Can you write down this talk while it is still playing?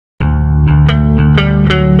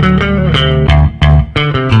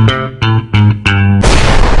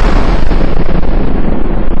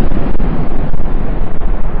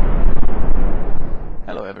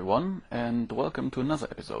welcome to another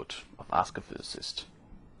episode of Ask a Physicist,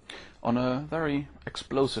 on a very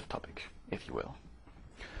explosive topic, if you will.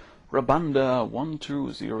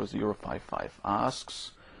 Rabanda120055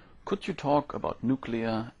 asks, could you talk about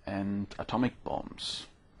nuclear and atomic bombs?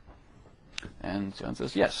 And the answer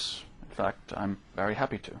is yes. In fact, I'm very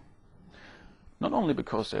happy to. Not only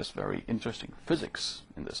because there's very interesting physics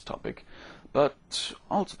in this topic, but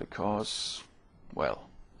also because, well,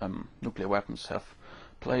 nuclear weapons have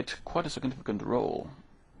played quite a significant role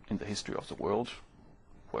in the history of the world.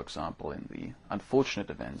 For example, in the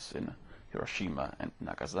unfortunate events in Hiroshima and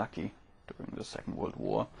Nagasaki during the Second World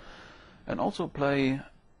War, and also play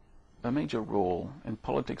a major role in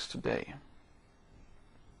politics today,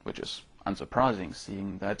 which is unsurprising,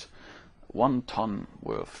 seeing that 1 ton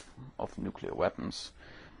worth of nuclear weapons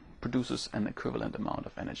produces an equivalent amount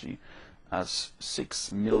of energy as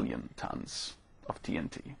 6 million tons of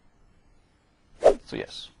TNT. So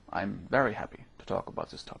yes, I'm very happy to talk about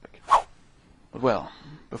this topic. But well,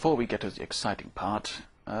 before we get to the exciting part,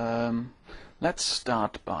 let's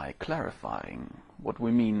start by clarifying what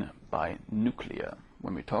we mean by nuclear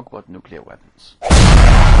when we talk about nuclear weapons.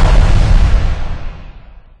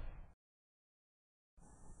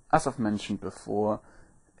 As I've mentioned before,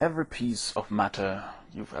 every piece of matter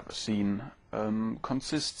you've ever seen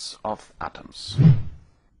consists of atoms.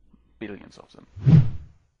 Billions of them.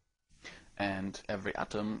 And every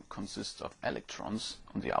atom consists of electrons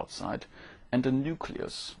on the outside and a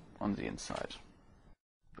nucleus on the inside.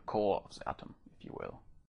 The core of the atom, if you will.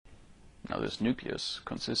 Now this nucleus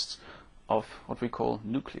consists of what we call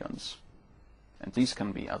nucleons. And these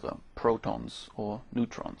can be either protons or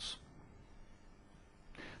neutrons.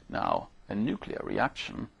 Now, a nuclear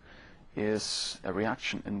reaction is a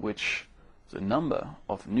reaction in which the number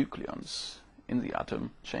of nucleons in the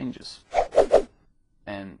atom changes.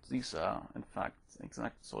 And these are, in fact,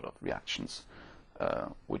 exact sort of reactions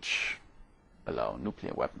which allow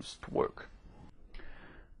nuclear weapons to work.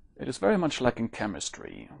 It is very much like in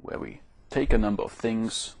chemistry, where we take a number of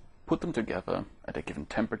things, put them together at a given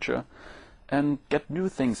temperature, and get new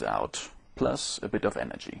things out, plus a bit of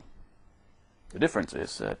energy. The difference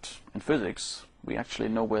is that in physics, we actually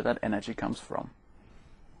know where that energy comes from.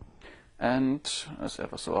 And, as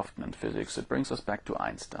ever so often in physics, it brings us back to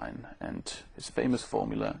Einstein and his famous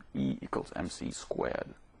formula E = mc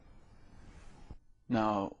squared.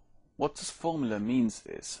 Now, what this formula means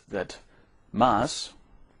is that mass,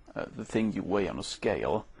 the thing you weigh on a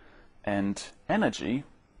scale, and energy,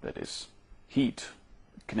 that is heat,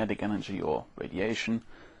 kinetic energy or radiation,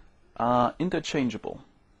 are interchangeable.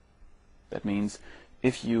 That means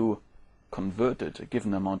if you converted a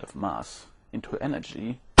given amount of mass into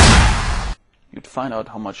energy, you'd find out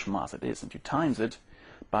how much mass it is, and you times it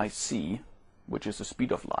by c, which is the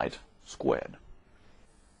speed of light, squared.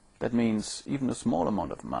 That means even a small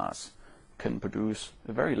amount of mass can produce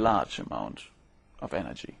a very large amount of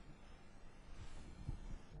energy.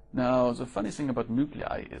 Now, the funny thing about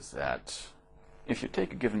nuclei is that if you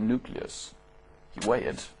take a given nucleus, you weigh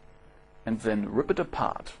it, and then rip it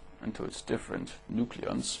apart into its different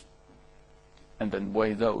nucleons, and then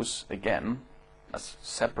weigh those again as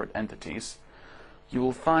separate entities, you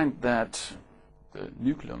will find that the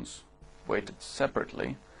nucleons, weighted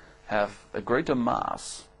separately, have a greater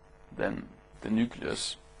mass than the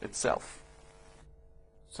nucleus itself.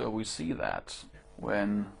 So we see that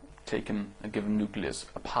when taking a given nucleus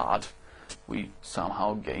apart, we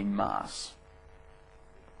somehow gain mass.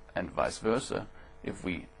 And vice versa, if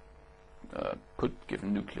we put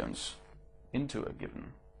given nucleons into a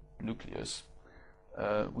given nucleus,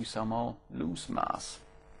 we somehow lose mass.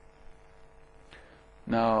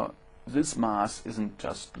 Now, this mass isn't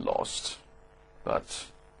just lost, but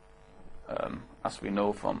as we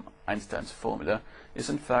know from Einstein's formula, is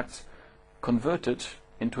in fact converted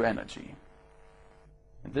into energy.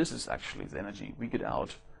 And this is actually the energy we get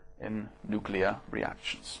out in nuclear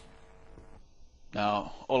reactions.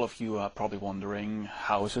 Now, all of you are probably wondering,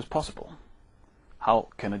 how is this possible? How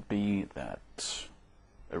can it be that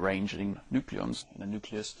arranging nucleons in a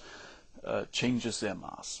nucleus changes their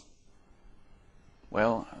mass?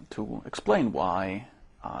 Well, to explain why,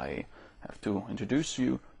 I have to introduce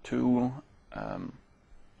you to a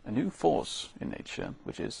new force in nature,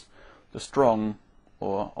 which is the strong,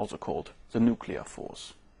 or also called the nuclear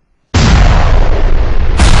force.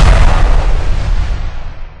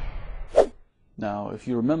 Now, if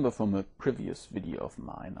you remember from a previous video of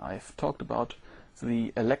mine, I've talked about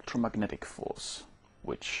the electromagnetic force,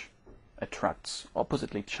 which attracts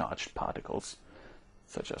oppositely charged particles,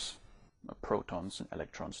 such as protons and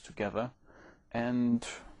electrons together, and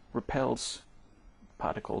repels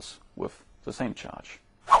particles with the same charge.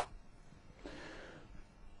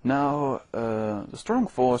 Now, the strong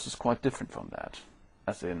force is quite different from that,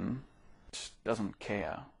 as in it doesn't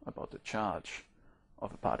care about the charge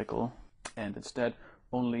of a particle and instead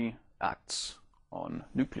only acts on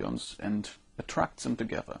nucleons and attracts them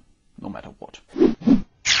together, no matter what.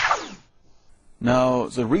 Now,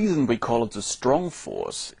 the reason we call it the strong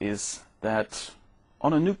force is that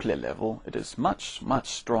on a nuclear level it is much, much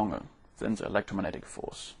stronger than the electromagnetic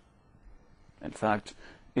force. In fact,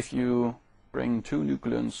 if you bring two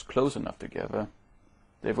nucleons close enough together,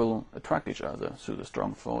 they will attract each other through the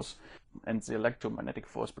strong force, and the electromagnetic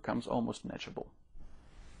force becomes almost negligible.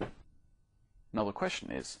 Now the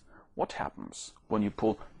question is, what happens when you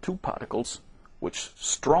pull two particles which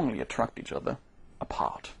strongly attract each other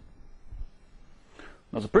apart?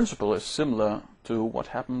 Now the principle is similar to what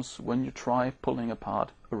happens when you try pulling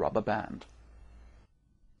apart a rubber band.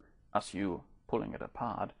 As you pulling it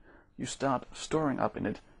apart, you start storing up in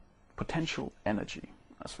it potential energy,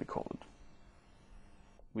 as we call it.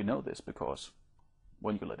 We know this because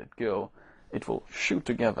when you let it go, it will shoot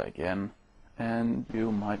together again, and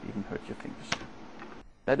you might even hurt your fingers.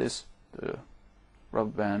 That is the rubber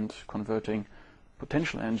band converting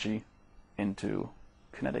potential energy into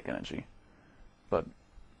kinetic energy. But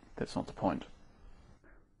that's not the point.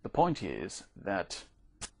 The point here is that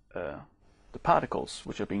the particles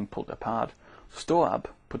which are being pulled apart store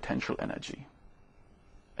up potential energy.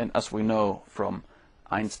 And as we know from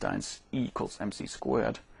Einstein's E equals mc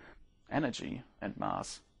squared, energy and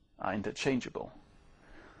mass are interchangeable.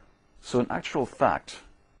 So in actual fact,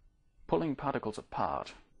 pulling particles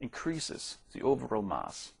apart increases the overall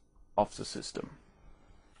mass of the system.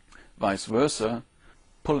 Vice versa,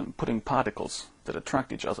 putting particles that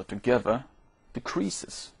attract each other together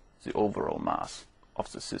decreases the overall mass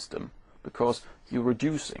of the system, because you're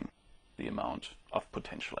reducing the amount of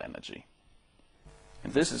potential energy.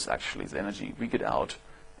 And this is actually the energy we get out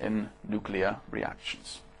in nuclear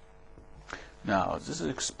reactions. Now, this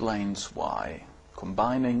explains why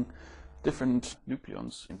combining different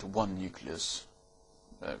nucleons into one nucleus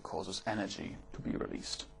causes energy to be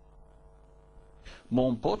released. More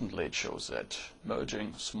importantly, it shows that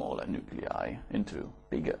merging smaller nuclei into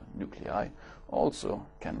bigger nuclei also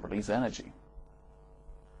can release energy.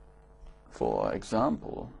 For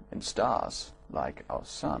example, in stars like our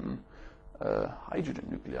Sun, hydrogen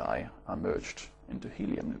nuclei are merged into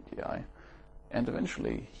helium nuclei, and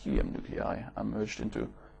eventually helium nuclei are merged into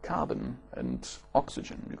carbon and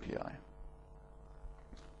oxygen nuclei.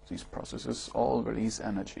 These processes all release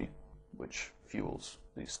energy, which fuels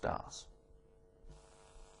these stars.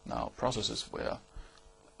 Now, processes where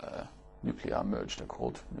nuclei are merged are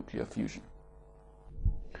called nuclear fusion.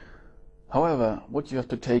 However, what you have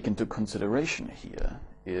to take into consideration here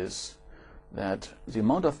is that the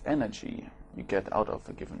amount of energy you get out of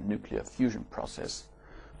a given nuclear fusion process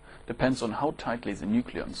depends on how tightly the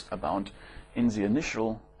nucleons are bound in the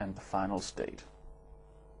initial and the final state.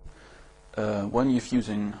 When you're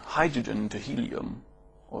fusing hydrogen to helium,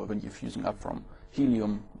 or when you're fusing up from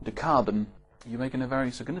helium to carbon, you're making a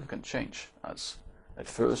very significant change, as at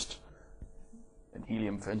first, in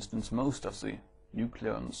helium for instance, most of the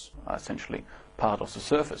nucleons are essentially part of the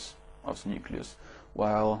surface of the nucleus,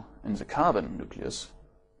 while in the carbon nucleus,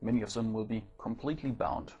 many of them will be completely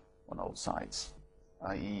bound on all sides,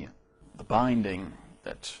 i.e. the binding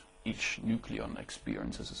that each nucleon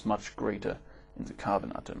experiences is much greater in the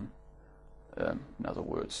carbon atom. In other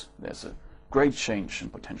words, there's a great change in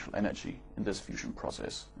potential energy in this fusion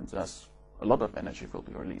process, and thus a lot of energy will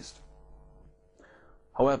be released.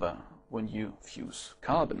 However, when you fuse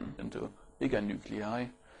carbon into bigger nuclei,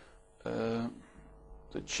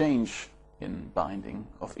 the change in binding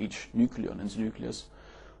of each nucleon in the nucleus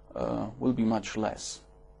will be much less,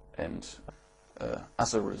 and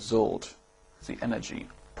as a result, the energy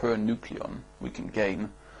per nucleon we can gain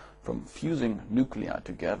from fusing nuclei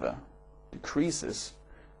together decreases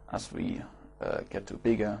as we get to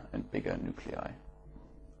bigger and bigger nuclei.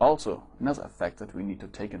 Also, another fact that we need to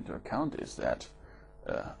take into account is that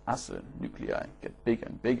as the nuclei get bigger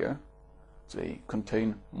and bigger, they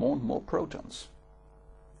contain more and more protons.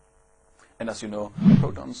 And as you know,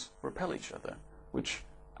 protons repel each other, which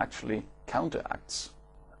actually counteracts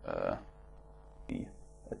the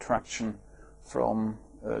attraction from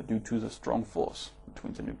due to the strong force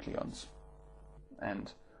between the nucleons.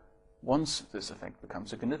 And once this effect becomes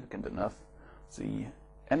significant enough, the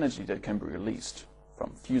energy that can be released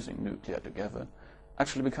from fusing nuclei together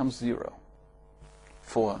actually becomes zero.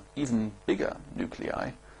 For even bigger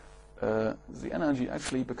nuclei, the energy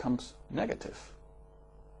actually becomes negative.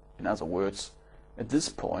 In other words, at this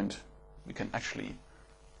point, we can actually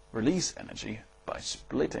release energy by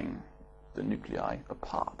splitting the nuclei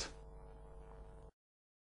apart.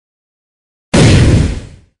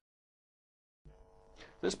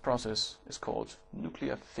 This process is called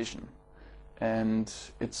nuclear fission, and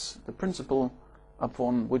it's the principle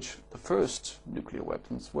upon which the first nuclear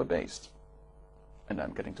weapons were based. And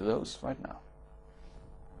I'm getting to those right now.